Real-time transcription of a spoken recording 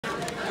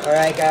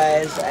Alright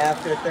guys,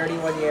 after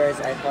 31 years,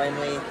 I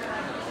finally,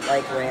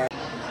 ran.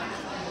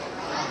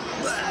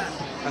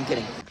 I'm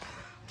kidding.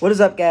 What is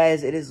up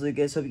guys? It is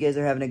Lucas. Hope you guys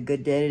are having a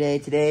good day today.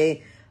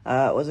 Today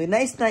was a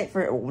nice day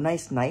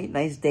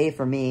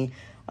for me.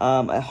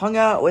 I hung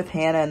out with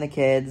Hannah and the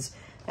kids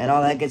and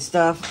all that good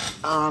stuff.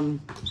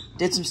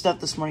 Did some stuff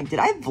this morning. Did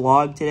I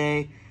vlog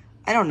today?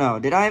 I don't know.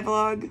 Did I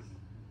vlog?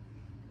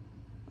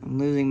 I'm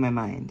losing my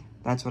mind.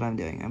 That's what I'm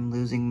doing. I'm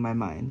losing my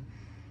mind.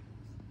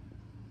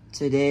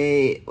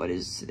 Today, what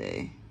is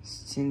today?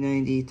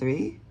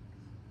 293?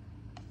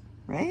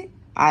 Right?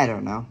 I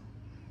don't know.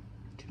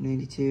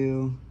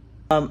 292.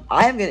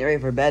 I am getting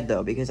ready for bed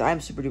though because I'm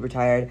super duper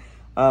tired.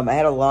 I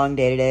had a long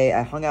day today.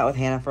 I hung out with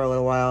Hannah for a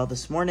little while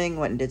this morning,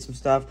 went and did some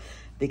stuff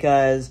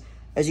because,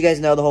 as you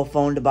guys know, the whole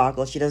phone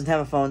debacle. She doesn't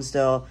have a phone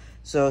still.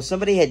 So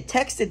somebody had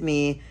texted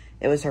me.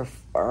 It was her,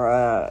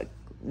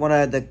 one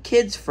of the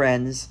kids'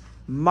 friends'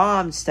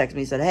 moms texted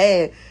me and said,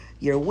 "Hey,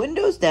 your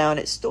window's down.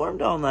 It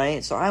stormed all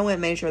night." So I went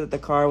and made sure that the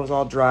car was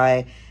all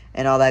dry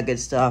and all that good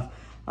stuff,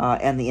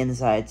 and the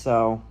inside.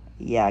 So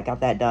yeah, I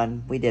got that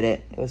done. We did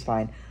it. It was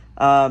fine.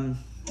 I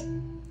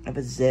have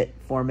a zit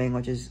forming,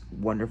 which is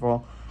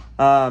wonderful.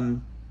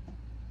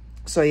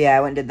 So yeah,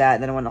 I went and did that.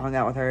 And then I went and hung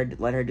out with her,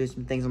 let her do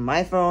some things on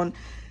my phone.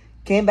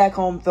 Came back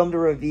home, filmed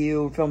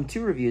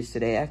 2 reviews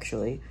today,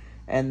 actually.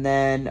 And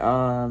then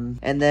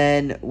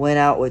went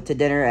out to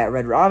dinner at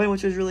Red Robin,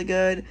 which was really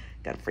good.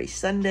 Got a free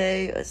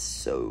sundae. It was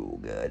so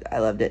good. I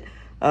loved it.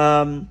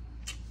 And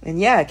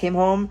yeah, I came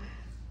home,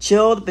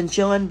 chilled, been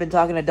chilling, been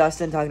talking to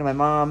Dustin, talking to my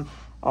mom,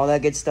 all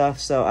that good stuff.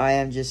 So I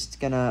am just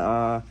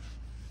gonna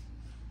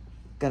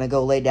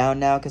go lay down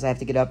now because I have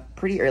to get up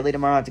pretty early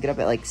tomorrow. I have to get up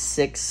at like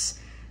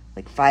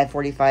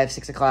 5:45,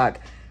 6 o'clock.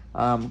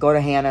 Go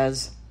to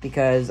Hannah's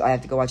because I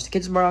have to go watch the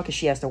kids tomorrow because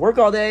she has to work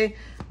all day.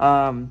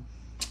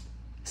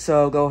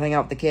 So go hang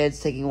out with the kids,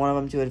 taking one of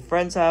them to a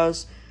friend's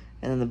house.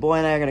 And then the boy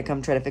and I are going to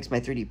come try to fix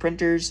my 3D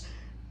printers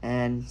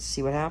and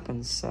see what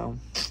happens. So,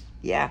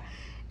 yeah.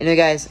 Anyway,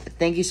 guys,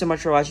 thank you so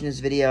much for watching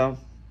this video.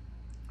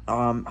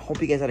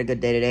 Hope you guys had a good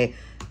day today.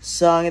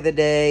 Song of the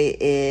day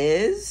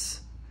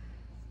is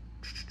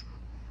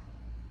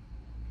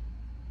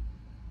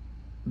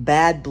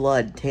Bad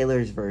Blood,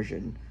 Taylor's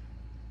version.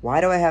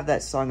 Why do I have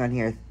that song on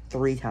here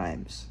 3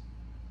 times?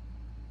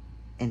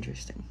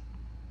 Interesting.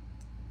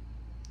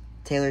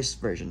 Taylor's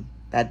version.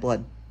 Bad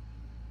Blood.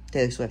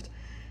 Taylor Swift.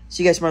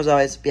 See you guys tomorrow as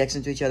always. Be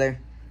excellent to each other.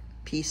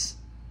 Peace.